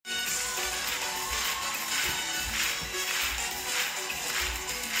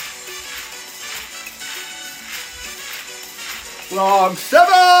Vlog 7!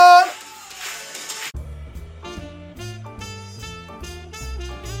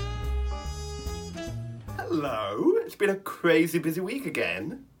 Hello, it's been a crazy busy week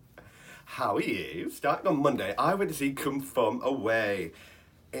again. How are you? Starting on Monday, I went to see Come From Away.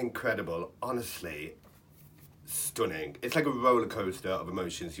 Incredible, honestly, stunning. It's like a roller coaster of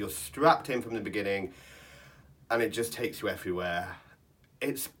emotions. You're strapped in from the beginning and it just takes you everywhere.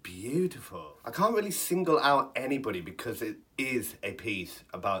 It's beautiful. I can't really single out anybody because it is a piece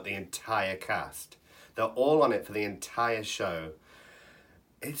about the entire cast. They're all on it for the entire show.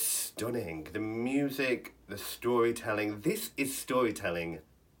 It's stunning. The music, the storytelling. This is storytelling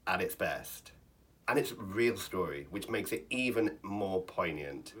at its best. And it's real story, which makes it even more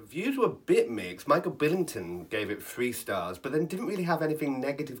poignant. Reviews were a bit mixed. Michael Billington gave it 3 stars, but then didn't really have anything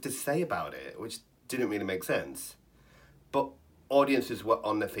negative to say about it, which didn't really make sense. But audiences were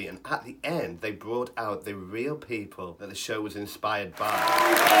on their feet, and at the end, they brought out the real people that the show was inspired by.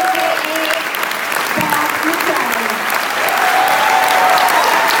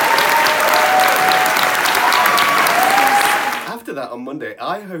 After that, on Monday,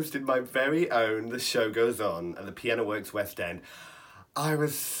 I hosted my very own The Show Goes On at the Piano Works West End. I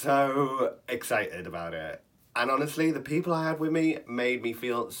was so excited about it. And honestly, the people I had with me made me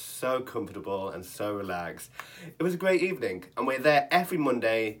feel so comfortable and so relaxed. It was a great evening, and we're there every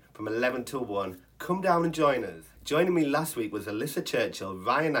Monday from 11 till 1. Come down and join us. Joining me last week was Alyssa Churchill,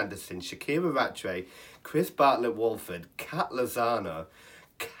 Ryan Anderson, Shakira Rattray, Chris Bartlett-Walford, Kat Lozano,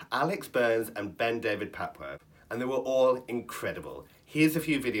 Alex Burns, and Ben David Papworth. And they were all incredible. Here's a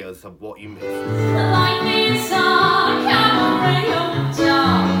few videos of what you missed. Lightning song, come on, bring your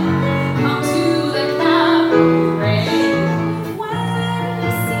job. Come to the cabaret. When he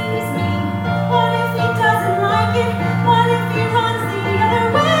sees me, what if he doesn't like it? What if he runs the other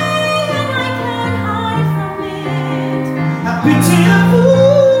way and I can't hide from it? I pity a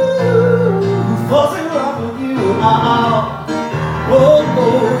fool who falls in love with you. Oh,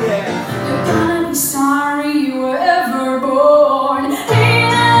 yeah. You're gonna be sorry you were ever born. Hey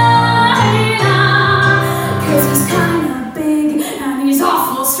now, 'cause he's kinda big and he's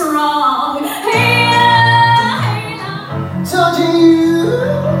awful strong. Hey now. Touching you,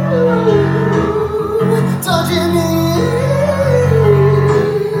 touching me,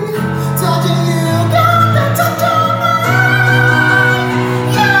 touching you, got the touch of mine.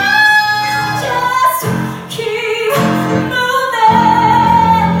 Yeah, just keep moving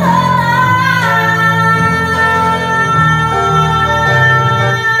the line.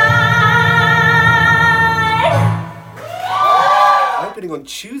 Opening on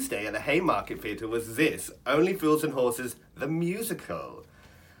Tuesday at the Haymarket Theatre was this, Only Fools and Horses, the musical.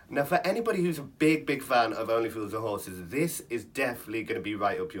 Now, for anybody who's a big fan of Only Fools and Horses, this is definitely going to be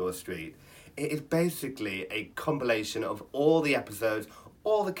right up your street. It is basically a compilation of all the episodes,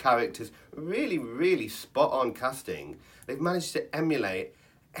 all the characters, really spot on casting. They've managed to emulate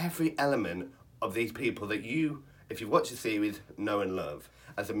every element of these people that you, if you watch the series, know and love.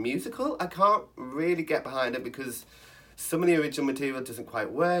 As a musical, I can't really get behind it because some of the original material doesn't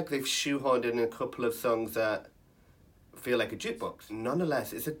quite work. They've shoehorned in a couple of songs that feel like a jukebox.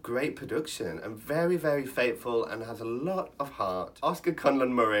 Nonetheless, it's a great production and very faithful and has a lot of heart. Oscar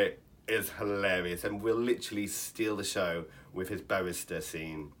Conlon Murray is hilarious and will literally steal the show with his barrister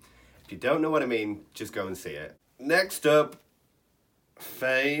scene. If you don't know what I mean, just go and see it. Next up,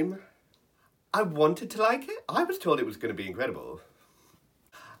 Fame. I wanted to like it. I was told it was going to be incredible.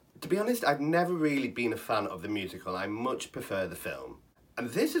 To be honest, I've never really been a fan of the musical. I much prefer the film. And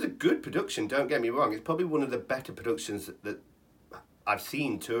this is a good production, don't get me wrong. It's probably one of the better productions that I've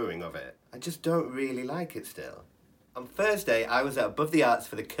seen touring of it. I just don't really like it still. On Thursday, I was at Above the Arts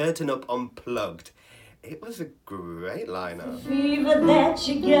for the Curtain Up Unplugged. It was a great lineup. Fever that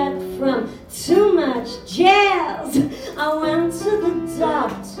you get from too much jazz. I went to the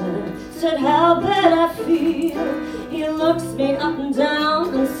doctor, said how bad I feel. He looks me up and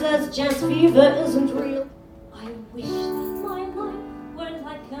down and says jazz fever isn't real. I wish that my life were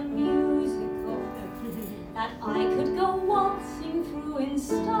like a musical that I could go waltzing through in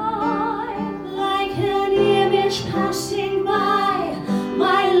style, like an image passing by.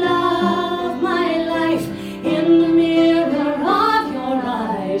 My love, my life, in the mirror of your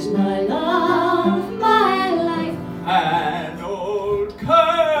eyes. My love, my life. An old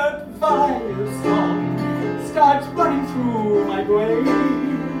Kurt Weill song starts running through my brain.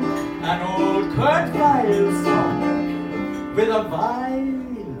 An old Kurt Weill song with a vibe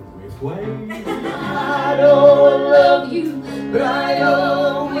with Wayne. I don't love you, but I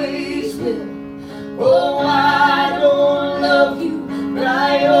always will. Oh, I don't love you, but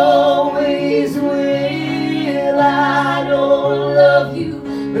I always will. I don't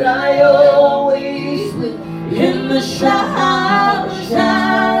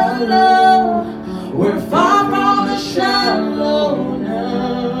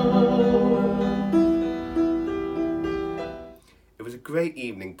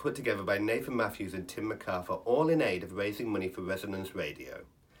put together by Nathan Matthews and Tim MacArthur, all in aid of raising money for Resonance Radio.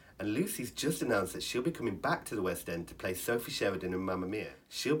 And Lucy's just announced that she'll be coming back to the West End to play Sophie Sheridan in Mamma Mia.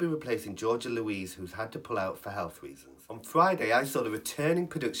 She'll be replacing Georgia Louise, who's had to pull out for health reasons. On Friday, I saw the returning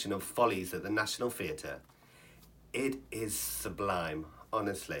production of Follies at the National Theatre. It is sublime,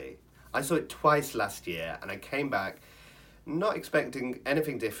 honestly. I saw it twice last year, and I came back not expecting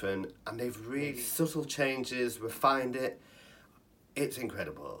anything different, and they've really subtle changes, refined it. It's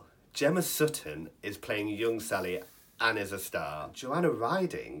incredible. Gemma Sutton is playing young Sally and is a star. Joanna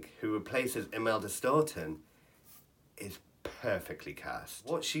Riding, who replaces Imelda Staunton, is perfectly cast.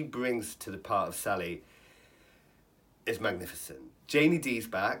 What she brings to the part of Sally is magnificent. Janie Dee's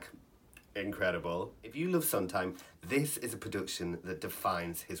back, incredible. If you love Sondheim, this is a production that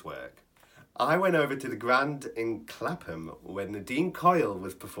defines his work. I went over to the Grand in Clapham when Nadine Coyle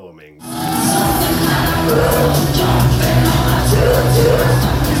was performing.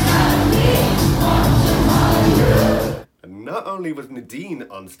 And not only was Nadine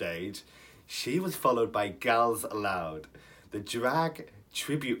on stage, she was followed by Gals Aloud, the drag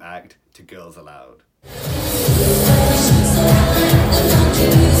tribute act to Girls Aloud.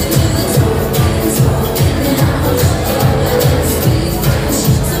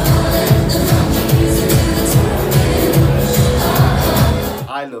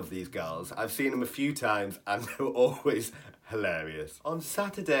 I love these girls. I've seen them a few times and they're always hilarious. On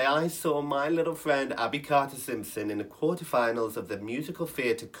Saturday, I saw my little friend Abby Carter-Simpson in the quarterfinals of the Musical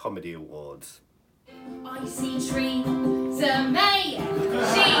Theatre Comedy Awards. I see dreams of May.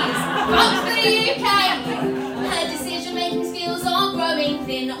 She's from the UK. Her decision-making skills are growing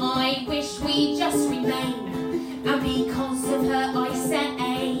thin. I wish we just remain. And because of her, I say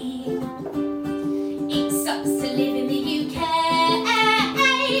it sucks to live in the UK.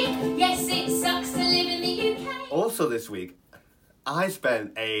 Yes, it sucks to live in the UK. Also this week, I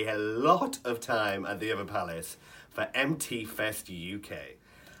spent a lot of time at the Other Palace for MT Fest UK.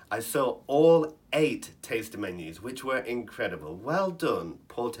 I saw all 8 taster menus, which were incredible. Well done,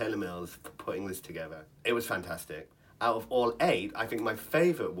 Paul Taylor Mills, for putting this together. It was fantastic. Out of all 8, I think my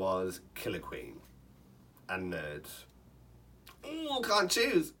favourite was Killer Queen and Nerds. Ooh, can't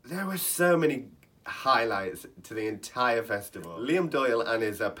choose. There were so many highlights to the entire festival. Liam Doyle and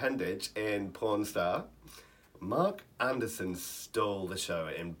his appendage in Porn Star. Mark Anderson stole the show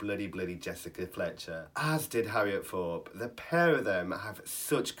in Bloody Bloody Jessica Fletcher, as did Harriet Thorpe. The pair of them have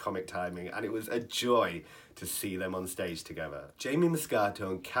such comic timing, and it was a joy to see them on stage together. Jamie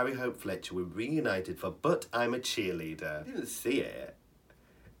Moscato and Carrie Hope Fletcher were reunited for But I'm a Cheerleader. I didn't see it.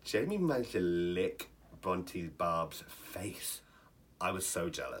 Jamie managed to lick Bronte Barb's face. I was so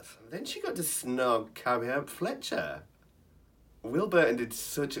jealous. And then she got to snog Carrie Hope Fletcher. Will Burton did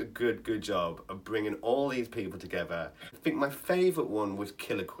such a good job of bringing all these people together. I think my favourite one was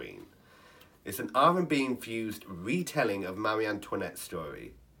Killer Queen. It's an R&B infused retelling of Marie Antoinette's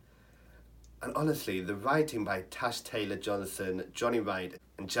story. And honestly, the writing by Tash Taylor Johnson, Johnny Wright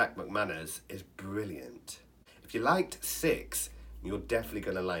and Jack McManus is brilliant. If you liked Six, you're definitely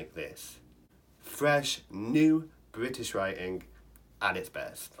going to like this. Fresh, new British writing at its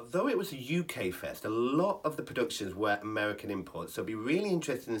best. Although it was a UK fest, a lot of the productions were American imports, so it'll be really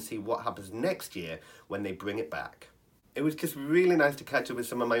interesting to see what happens next year when they bring it back. It was just really nice to catch up with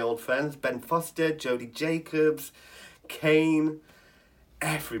some of my old friends, Ben Foster, Jodie Jacobs, Kane,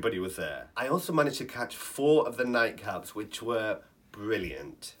 everybody was there. I also managed to catch 4 of the nightcaps, which were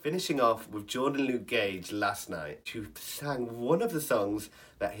brilliant. Finishing off with Jordan Luke Gage last night, who sang one of the songs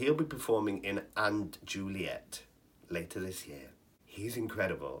that he'll be performing in And Juliet later this year. He's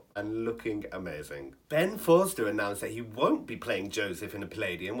incredible and looking amazing. Ben Forster announced that he won't be playing Joseph in the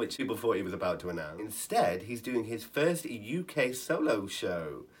Palladium, which people thought he was about to announce. Instead, he's doing his first UK solo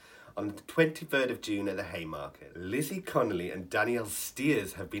show on the 23rd of June at the Haymarket. Lizzie Connolly and Danielle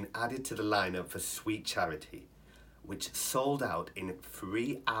Steers have been added to the lineup for Sweet Charity, which sold out in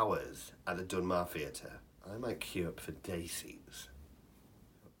 3 hours at the Dunmar Theatre. I might queue up for day seats.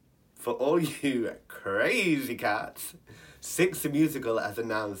 For all you crazy cats, Six the Musical has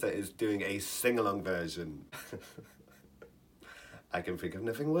announced that it's doing a sing-along version. I can think of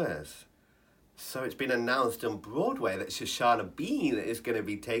nothing worse. So it's been announced on Broadway that Shoshana Bean is going to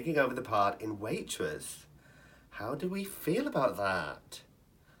be taking over the part in Waitress. How do we feel about that?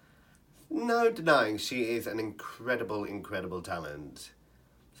 No denying she is an incredible talent.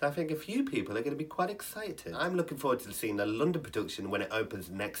 So I think a few people are going to be quite excited. I'm looking forward to seeing the London production when it opens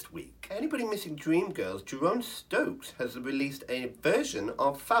next week. Anybody missing Dreamgirls, Jerome Stokes has released a version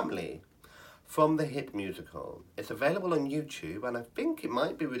of Family from the hit musical. It's available on YouTube and I think it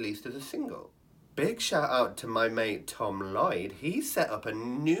might be released as a single. Big shout out to my mate Tom Lloyd. He set up a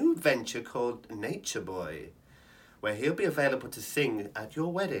new venture called Nature Boy, where he'll be available to sing at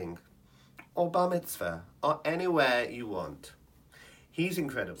your wedding, or bar mitzvah, or anywhere you want. He's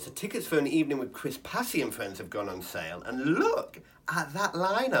incredible. So tickets for an evening with Chris Passy and friends have gone on sale, and look at that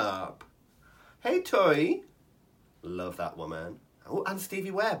lineup. Hey Tori, love that woman. Oh, and Stevie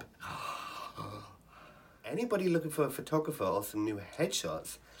Webb. Anybody looking for a photographer or some new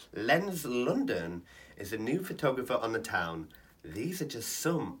headshots? Lens London is a new photographer on the town. These are just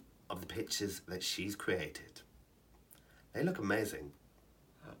some of the pictures that she's created. They look amazing.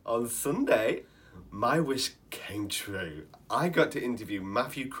 On Sunday, my wish came true. I got to interview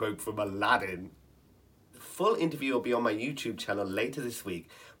Matthew Croak from Aladdin. The full interview will be on my YouTube channel later this week,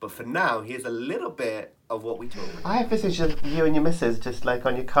 but for now, here's a little bit of what we talked about. I envisage you and your missus just like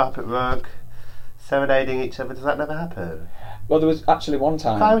on your carpet rug, serenading each other. Does that never happen? Well, there was actually one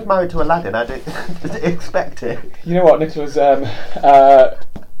time. If I was married to Aladdin, I didn't expect it. You know what, Nicola's the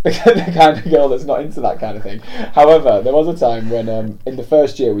kind of girl that's not into that kind of thing. However, there was a time when in the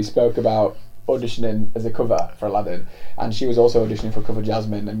first year we spoke about auditioning as a cover for Aladdin, and she was also auditioning for cover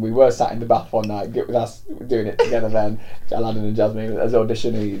Jasmine, and we were sat in the bath one night with us doing it together then, Aladdin and Jasmine as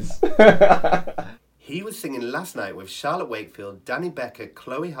auditionees. He was singing last night with Charlotte Wakefield, Danny Becker,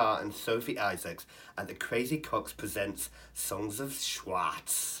 Chloe Hart and Sophie Isaacs at the Crazy Cox Presents Songs of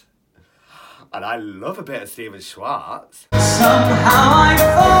Schwartz. And I love a bit of Stephen Schwartz. Somehow I've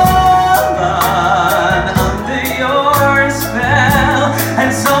fallen under your spell,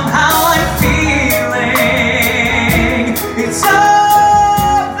 and somehow I'm feeling it's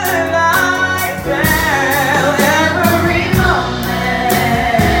all that I felt every moment.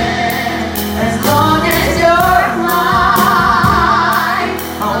 As long as you're mine,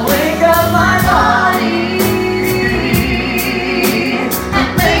 I'll wake up my body and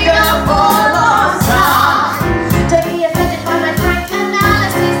make up for lost time. Don't be offended by my frank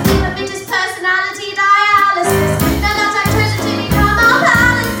analysis. Leave a bitch's personality dialysis. Then I'll take treasure to become our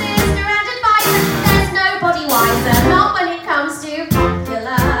palaces. Surrounded by them, there's nobody wiser. Not when it comes to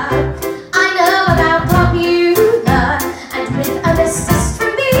popular. I know about popular, and with a resist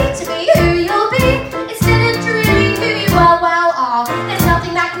from me to be who you'll be, instead of dreaming who you well are, there's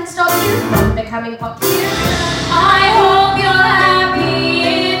nothing that can stop you from becoming popular. I hope you're happy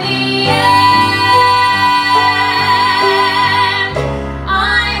in the end. I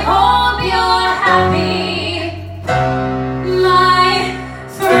hope you're happy, my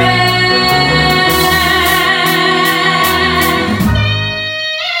friend.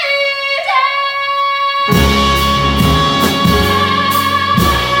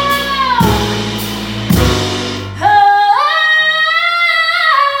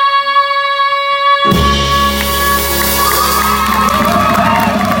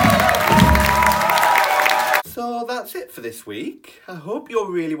 So that's it for this week. I hope you're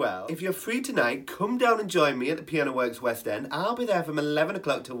really well. If you're free tonight, come down and join me at the Piano Works West End. I'll be there from 11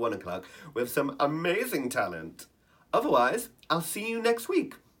 o'clock to 1 o'clock with some amazing talent. Otherwise, I'll see you next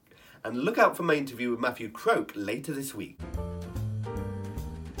week. And look out for my interview with Matthew Croak later this week.